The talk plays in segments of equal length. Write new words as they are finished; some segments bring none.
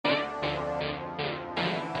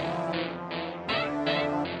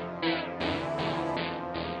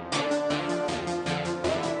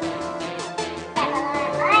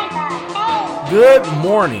Good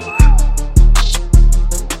morning.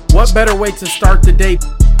 What better way to start the day?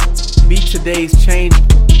 Be today's change.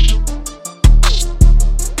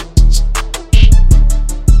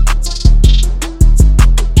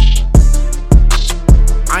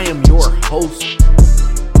 I am your host,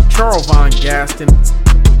 Charles Von Gaston.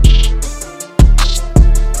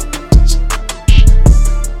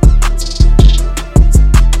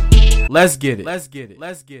 Let's get it.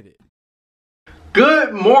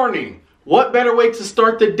 Good morning. What better way to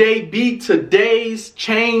start the day? Be today's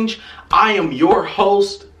change. I am your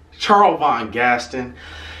host, Charles Von Gaston,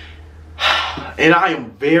 and I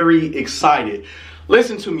am very excited.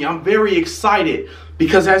 Listen to me, I'm very excited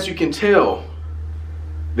because as you can tell,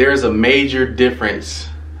 there's a major difference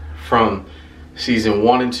from season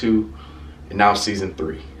 1 and 2 and now season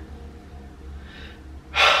 3.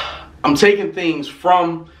 I'm taking things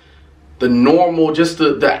from the normal, just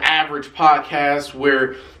the average podcast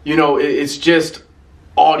where, you know, it's just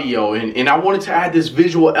audio. And I wanted to add this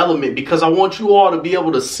visual element because I want you all to be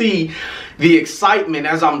able to see the excitement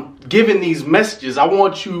as I'm giving these messages. I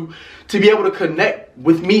want you to be able to connect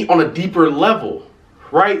with me on a deeper level,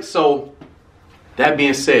 right? So that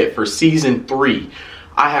being said, for season 3,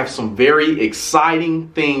 I have some very exciting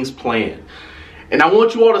things planned. And I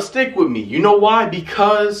want you all to stick with me. You know why?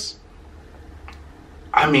 Because,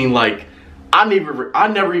 I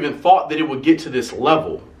never even thought that it would get to this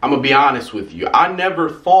level. I'm going to be honest with you. I never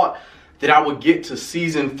thought that I would get to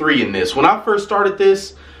season 3 in this. When I first started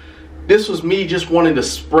this was me just wanting to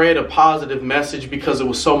spread a positive message because there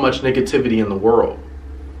was so much negativity in the world.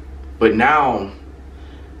 But now,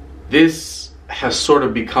 this has sort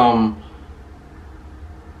of become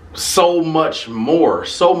so much more.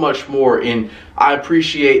 And I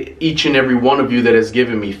appreciate each and every one of you that has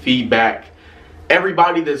given me feedback.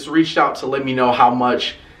 Everybody that's reached out to let me know how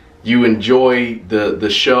much you enjoy the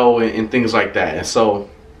show and things like that. And so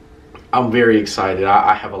I'm very excited.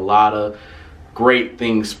 I have a lot of great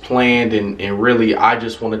things planned and really I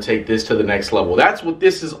just want to take this to the next level. That's what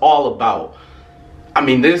this is all about. I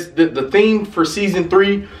mean, the theme for season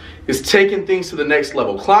 3 is taking things to the next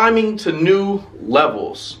level, climbing to new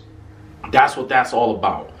levels. That's what that's all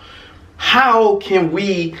about. How can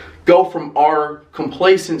we go from our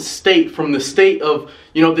complacent state, from the state of,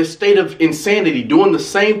 this state of insanity, doing the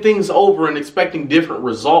same things over and expecting different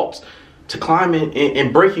results, to climbing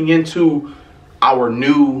and breaking into our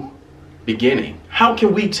new beginning? How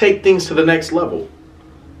can we take things to the next level?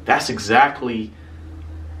 That's exactly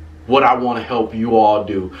what I want to help you all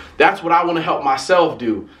do. That's what I want to help myself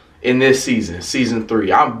do in this season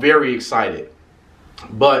 3. I'm very excited.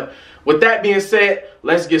 But with that being said,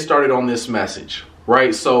 let's get started on this message.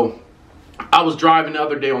 Right, so I was driving the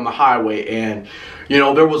other day on the highway and,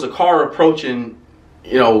 there was a car approaching,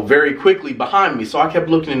 very quickly behind me. So I kept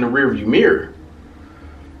looking in the rearview mirror.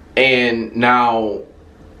 And now,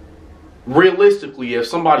 realistically, if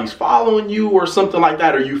somebody's following you or something like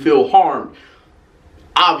that, or you feel harmed,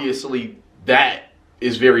 obviously that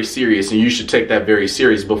is very serious and you should take that very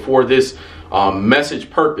serious. Before this message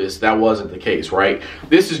purpose, that wasn't the case, right?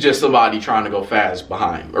 This is just somebody trying to go fast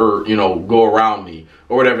behind or, go around me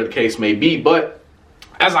or whatever the case may be. But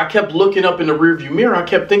as I kept looking up in the rearview mirror, I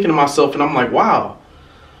kept thinking to myself, and I'm like, wow,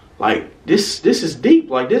 like this is deep.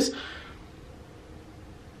 Like this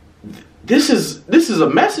is a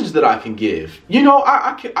message that I can give.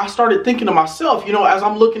 I started thinking to myself, as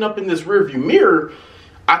I'm looking up in this rearview mirror,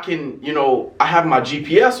 I can, I have my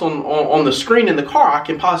GPS on the screen in the car. I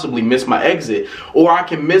can possibly miss my exit, or I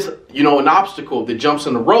can miss, an obstacle that jumps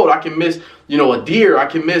in the road. I can miss, a deer. I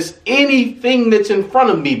can miss anything that's in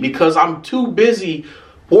front of me because I'm too busy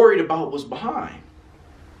worried about what's behind.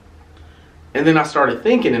 And then I started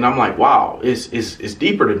thinking, and I'm like, wow, it's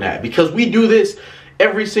deeper than that, because we do this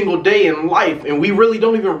every single day in life, and we really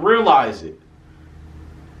don't even realize it.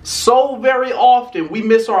 So very often we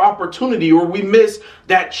miss our opportunity, or we miss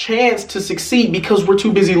that chance to succeed because we're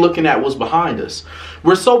too busy looking at what's behind us.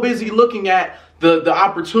 We're so busy looking at the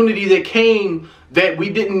opportunity that came that we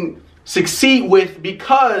didn't succeed with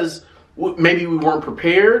because maybe we weren't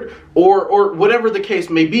prepared or whatever the case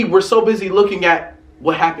may be. We're so busy looking at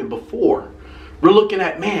what happened before. We're looking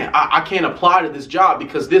at, man, I can't apply to this job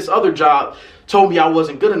because this other job told me I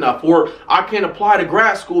wasn't good enough, or I can't apply to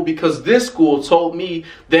grad school because this school told me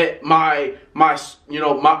that my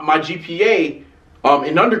GPA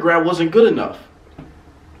in undergrad wasn't good enough.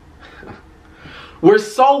 We're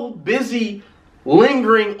so busy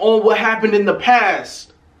lingering on what happened in the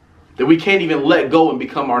past that we can't even let go and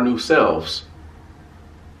become our new selves.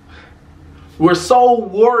 We're so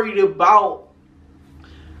worried about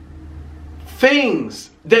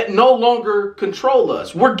things that no longer control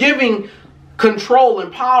us. We're giving control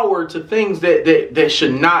and power to things that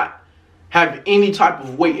should not have any type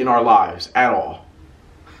of weight in our lives at all.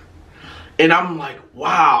 And I'm like,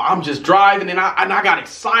 wow, I'm just driving and I got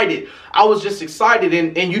excited. I was just excited.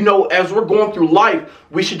 And you know, as we're going through life,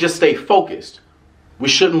 we should just stay focused. We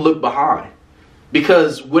shouldn't look behind,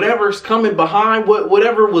 because whatever's coming behind,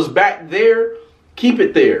 whatever was back there, keep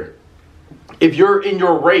it there. If you're in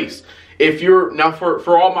your race, if you're now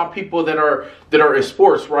for all my people that are in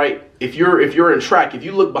sports, right? If you're in track, if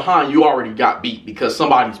you look behind, you already got beat because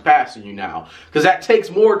somebody's passing you now. Because that takes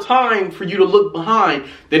more time for you to look behind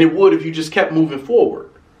than it would if you just kept moving forward,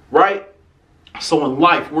 right? So in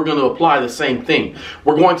life, we're going to apply the same thing.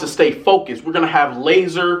 We're going to stay focused. We're going to have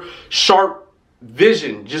laser sharp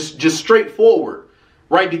vision, just straight forward,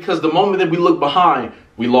 right? Because the moment that we look behind,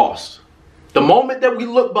 we lost. The moment that we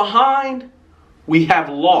look behind, we have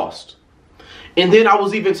lost. And then I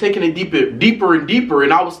was even taking it deeper and deeper.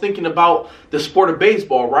 And I was thinking about the sport of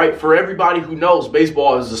baseball, right? For everybody who knows,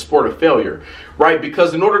 baseball is a sport of failure, right?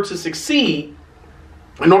 Because in order to succeed,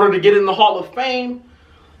 in order to get in the Hall of Fame,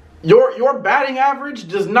 your batting average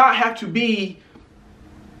does not have to be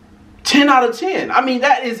 10 out of 10. I mean,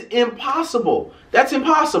 that is impossible. That's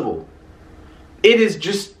impossible. It is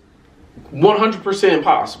just 100%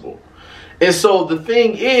 impossible. And so the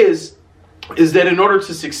thing is that in order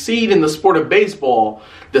to succeed in the sport of baseball,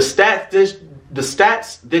 the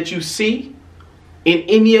stats that you see in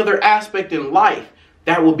any other aspect in life,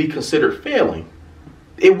 that will be considered failing.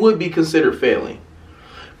 It would be considered failing.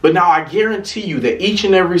 But now I guarantee you that each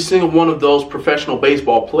and every single one of those professional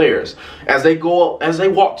baseball players, as they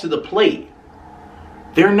walk to the plate,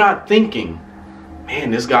 they're not thinking, man,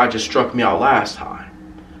 this guy just struck me out last time.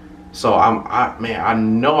 So I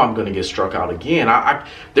know I'm going to get struck out again.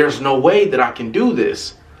 There's no way that I can do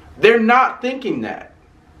this. They're not thinking that,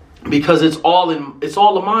 because it's all a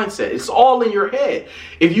mindset. It's all in your head.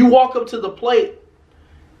 If you walk up to the plate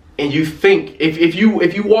and you think, if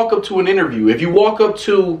you walk up to an interview, if you walk up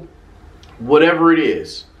to whatever it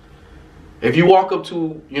is, if you walk up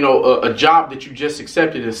to, you know, a job that you just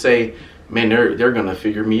accepted and say, man, they're going to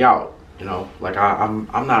figure me out. You know, like I'm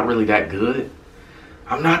not really that good.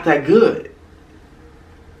 I'm not that good.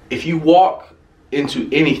 If you walk into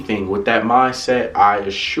anything with that mindset, I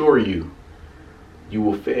assure you, you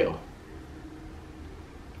will fail.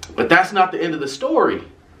 But that's not the end of the story.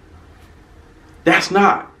 That's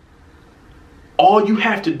not. All you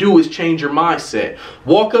have to do is change your mindset.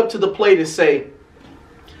 Walk up to the plate and say,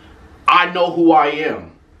 I know who I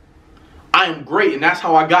am. I am great, and that's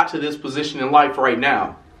how I got to this position in life right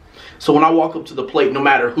now. So when I walk up to the plate, no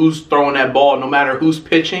matter who's throwing that ball, no matter who's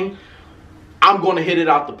pitching, I'm going to hit it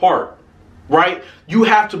out the park, right? You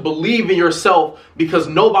have to believe in yourself, because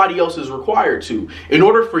nobody else is required to. In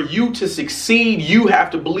order for you to succeed, you have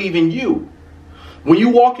to believe in you. When you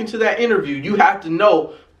walk into that interview, you have to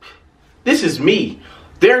know, this is me.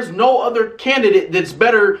 There's no other candidate that's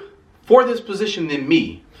better for this position than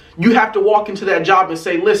me. You have to walk into that job and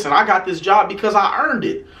say, listen, I got this job because I earned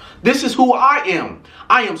it. This is who I am.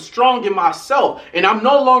 I am strong in myself, and I'm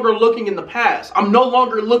no longer looking in the past. I'm no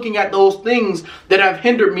longer looking at those things that have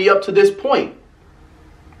hindered me up to this point.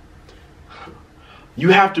 You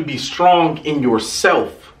have to be strong in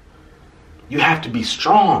yourself. You have to be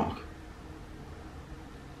strong.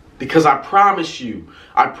 Because I promise you,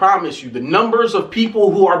 the numbers of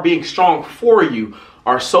people who are being strong for you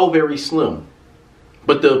are so very slim.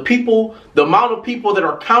 But the amount of people that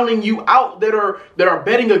are counting you out, that are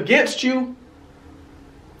betting against you,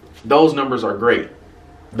 those numbers are great.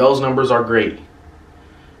 Those numbers are great.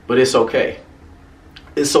 But it's okay.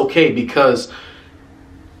 It's okay, because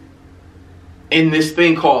in this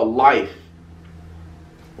thing called life,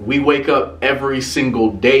 we wake up every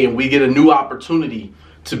single day and we get a new opportunity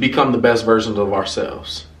to become the best versions of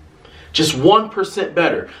ourselves. Just 1%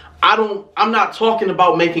 better. I'm not talking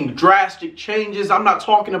about making drastic changes. I'm not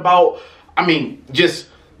talking about, just,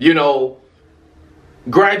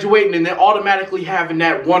 graduating and then automatically having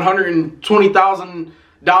that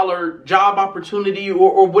 $120,000 job opportunity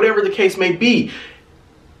or whatever the case may be.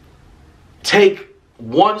 Take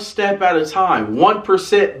one step at a time,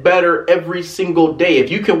 1% better every single day.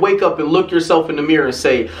 If you can wake up and look yourself in the mirror and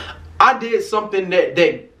say, I did something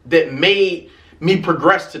that made me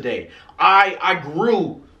progress today. I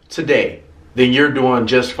grew today, then you're doing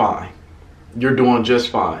just fine. You're doing just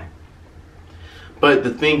fine. But the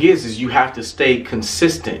thing is you have to stay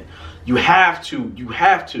consistent. You have to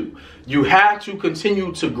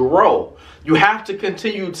continue to grow. You have to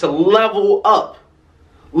continue to level up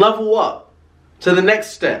to the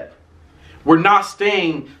next step. We're not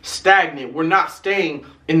staying stagnant. We're not staying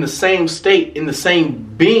in the same state, in the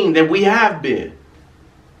same being that we have been.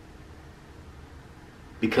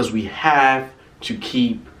 Because we have to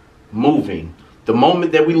keep moving. The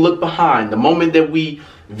moment that we look behind, the moment that we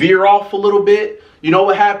veer off a little bit, you know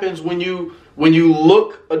what happens when you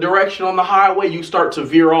look a direction on the highway, you start to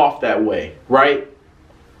veer off that way, right?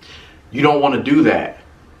 You don't want to do that.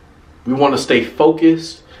 We want to stay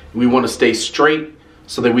focused. We want to stay straight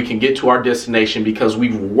so that we can get to our destination, because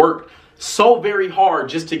we've worked so very hard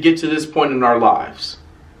just to get to this point in our lives.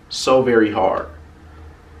 So very hard.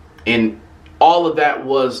 And all of that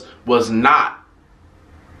was not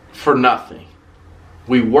for nothing.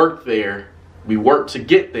 We worked there. We worked to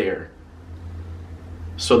get there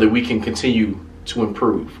so that we can continue to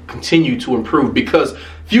improve. Continue to improve, because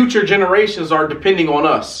future generations are depending on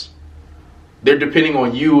us. They're depending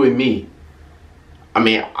on you and me. I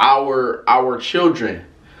mean, our children.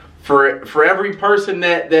 For every person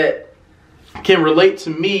that can relate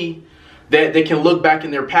to me, that they can look back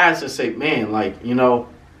in their past and say, man, like, you know,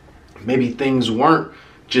 maybe things weren't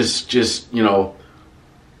just you know,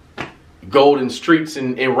 golden streets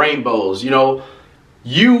and rainbows. You know,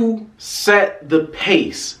 you set the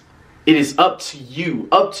pace. It is up to you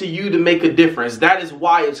to make a difference. That is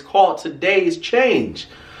why it's called Today's Change.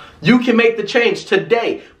 You can make the change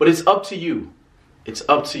today, but it's up to you. It's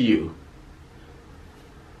up to you.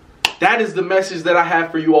 That is the message that I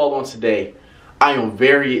have for you all on today. I am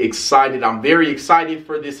very excited. I'm very excited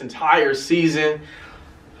for this entire season.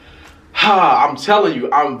 I'm telling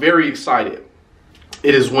you, I'm very excited.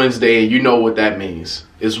 It is Wednesday, and you know what that means.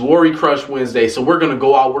 It's Worry Crush Wednesday. So we're going to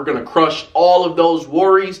go out. We're going to crush all of those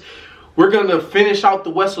worries. We're going to finish out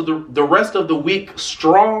the rest of the week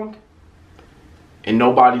strong. And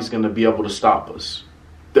nobody's going to be able to stop us.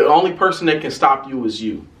 The only person that can stop you is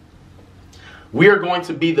you. We are going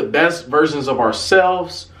to be the best versions of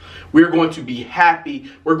ourselves. We're going to be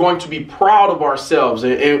happy. We're going to be proud of ourselves.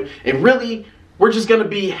 And really, we're just going to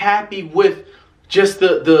be happy with just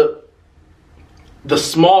the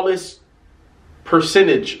smallest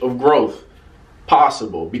percentage of growth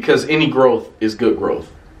possible. Because any growth is good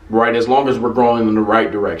growth, right? As long as we're growing in the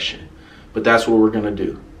right direction. But that's what we're going to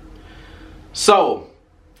do. So,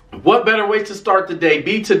 what better way to start the day?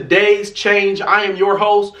 Be today's change. I am your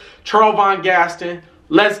host, Charles Von Gaston.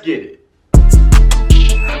 Let's get it.